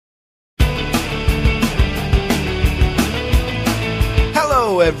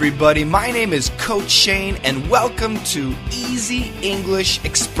Hello, everybody. My name is Coach Shane, and welcome to Easy English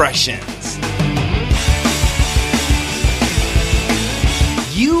Expressions.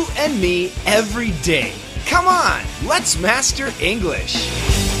 You and me every day. Come on, let's master English.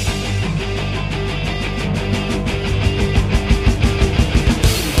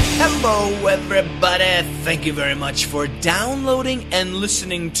 Hello, everybody. Thank you very much for downloading and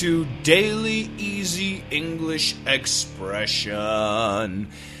listening to Daily Easy English Expression.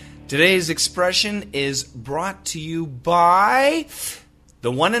 Today's expression is brought to you by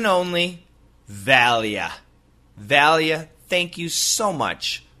the one and only Valia. Valia, thank you so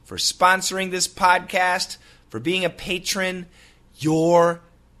much for sponsoring this podcast, for being a patron. Your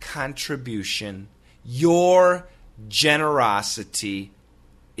contribution, your generosity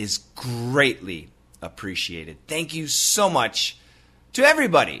is greatly appreciated. Thank you so much to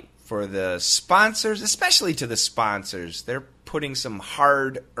everybody for the sponsors, especially to the sponsors. They're putting some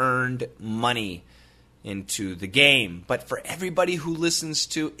hard-earned money into the game. But for everybody who listens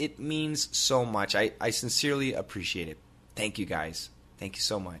to, it means so much. I sincerely appreciate it. Thank you, guys. Thank you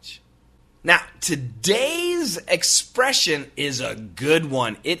so much. Now, today's expression is a good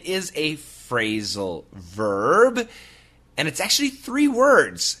one. It is a phrasal verb. And it's actually 3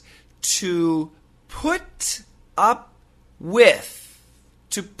 words. To put up with.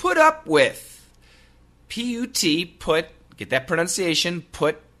 To put up with. P-U-T, put, get that pronunciation,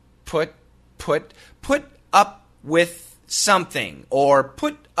 put up with something. Or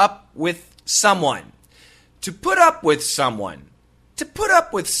put up with someone. To put up with someone. To put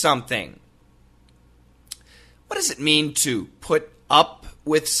up with something. What does it mean to put up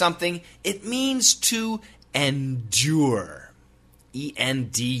with something? It means to endure.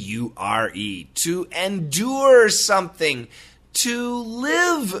 E-N-D-U-R-E. To endure something. To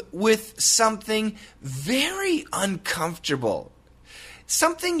live with something very uncomfortable.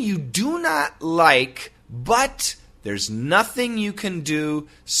 Something you do not like, but there's nothing you can do,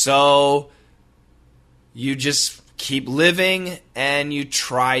 so you just keep living and you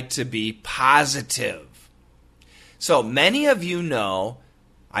try to be positive. So many of you know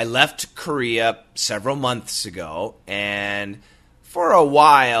I left Korea several months ago, and for a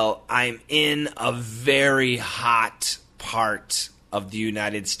while I'm in a very hot part of the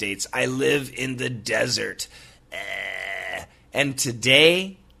United States. I live in the desert. And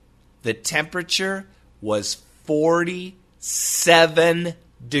today the temperature was 47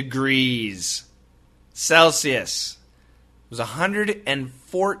 degrees Celsius. It was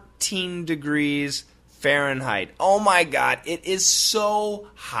 114 degrees Fahrenheit. Oh my God, it is so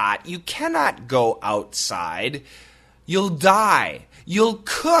hot. You cannot go outside. You'll die. You'll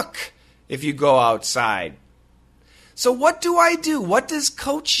cook if you go outside. So what do I do? What does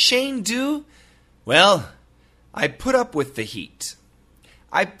Coach Shane do? Well, I put up with the heat.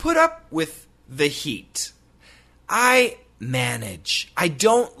 I put up with the heat. I manage. I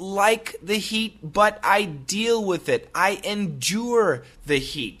don't like the heat, but I deal with it. I endure the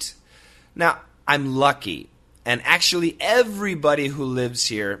heat. Now, I'm lucky, and actually everybody who lives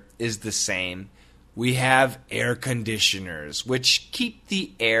here is the same. We have air conditioners, which keep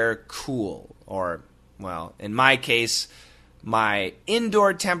the air cool. Or, well, in my case, my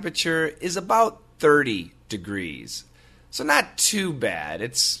indoor temperature is about 30 degrees. So not too bad.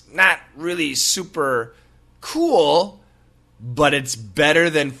 It's not really super cool, but it's better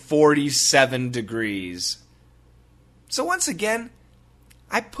than 47 degrees. So once again,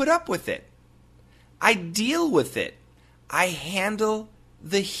 I put up with it. I deal with it. I handle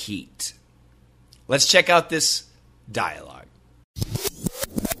the heat. Let's check out this dialogue.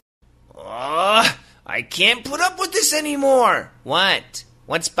 Oh, I can't put up with this anymore. What?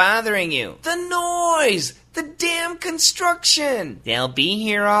 What's bothering you? The noise! The damn construction! They'll be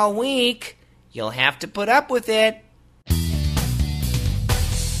here all week. You'll have to put up with it.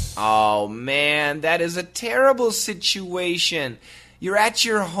 Oh man, that is a terrible situation. You're at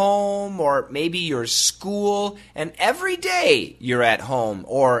your home or maybe your school, and every day you're at home,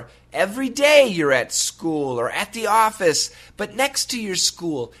 or every day you're at school or at the office, but next to your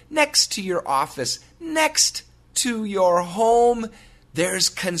school, next to your office, next to your home, there's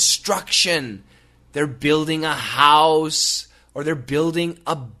construction. They're building a house, or they're building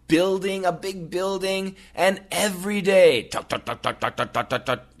a big building, and every day,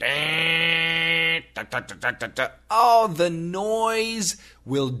 oh, the noise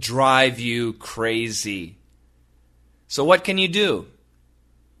will drive you crazy. So what can you do?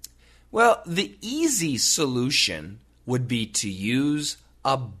 Well, the easy solution would be to use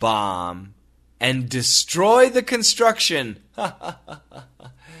a bomb and destroy the construction.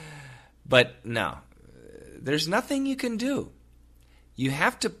 But no, there's nothing you can do. You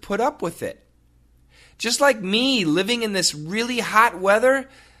have to put up with it. Just like me living in this really hot weather,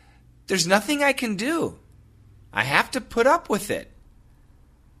 there's nothing I can do. I have to put up with it.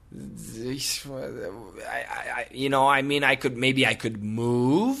 I could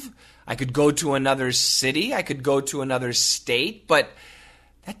move. I could go to another city. I could go to another state. But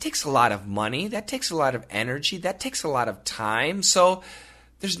that takes a lot of money. That takes a lot of energy. That takes a lot of time. So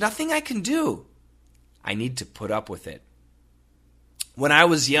there's nothing I can do. I need to put up with it. When I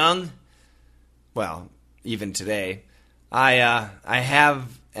was young, well, even today, I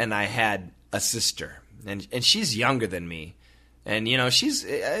had a sister, and she's younger than me. And, she's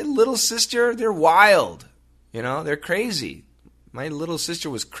a little sister. They're wild. They're crazy. My little sister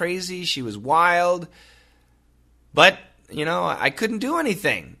was crazy. She was wild. But, I couldn't do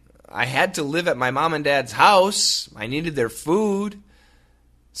anything. I had to live at my mom and dad's house. I needed their food.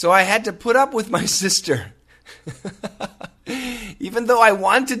 So I had to put up with my sister. Even though I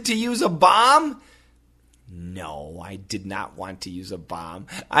wanted to use a bomb? No, I did not want to use a bomb.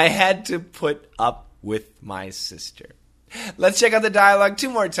 I had to put up with my sister. Let's check out the dialogue 2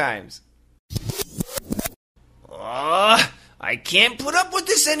 more times. Oh, I can't put up with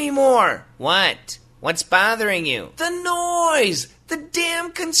this anymore. What? What's bothering you? The noise! The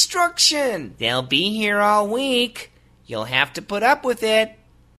damn construction! They'll be here all week. You'll have to put up with it.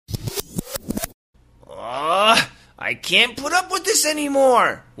 Oh, I can't put up with this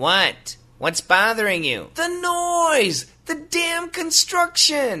anymore. What? What's bothering you? The noise! The damn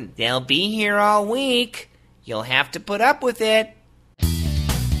construction! They'll be here all week. You'll have to put up with it.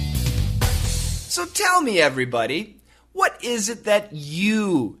 So tell me, everybody, what is it that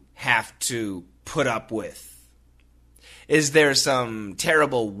you have to put up with? Is there some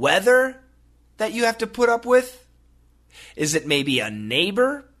terrible weather that you have to put up with? Is it maybe a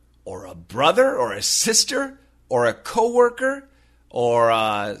neighbor or a brother or a sister or a coworker or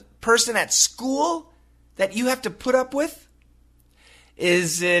a person at school that you have to put up with?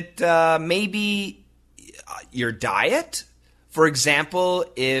 Is it maybe your diet? For example,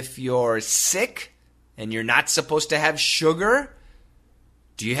 if you're sick and you're not supposed to have sugar,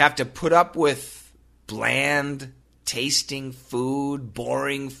 do you have to put up with bland tasting food,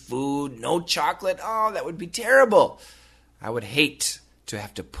 boring food, no chocolate? Oh, that would be terrible. I would hate to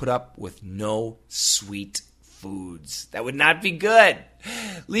have to put up with no sweet foods. That would not be good.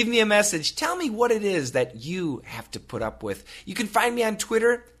 Leave me a message. Tell me what it is that you have to put up with. You can find me on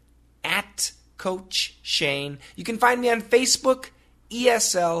Twitter at Coach Shane. You can find me on Facebook,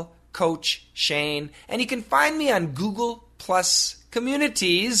 ESL Coach Shane. And you can find me on Google Plus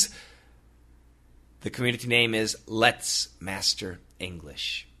Communities. The community name is Let's Master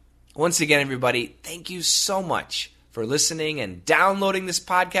English. Once again, everybody, thank you so much for listening and downloading this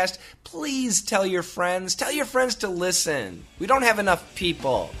podcast. Please tell your friends to listen. We don't have enough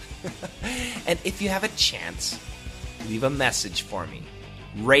people. And if you have a chance, leave a message for me.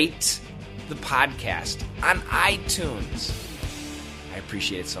 Rate the podcast on iTunes. I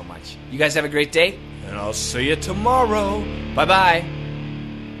appreciate it so much. You guys have a great day, and I'll see you tomorrow. Bye-bye.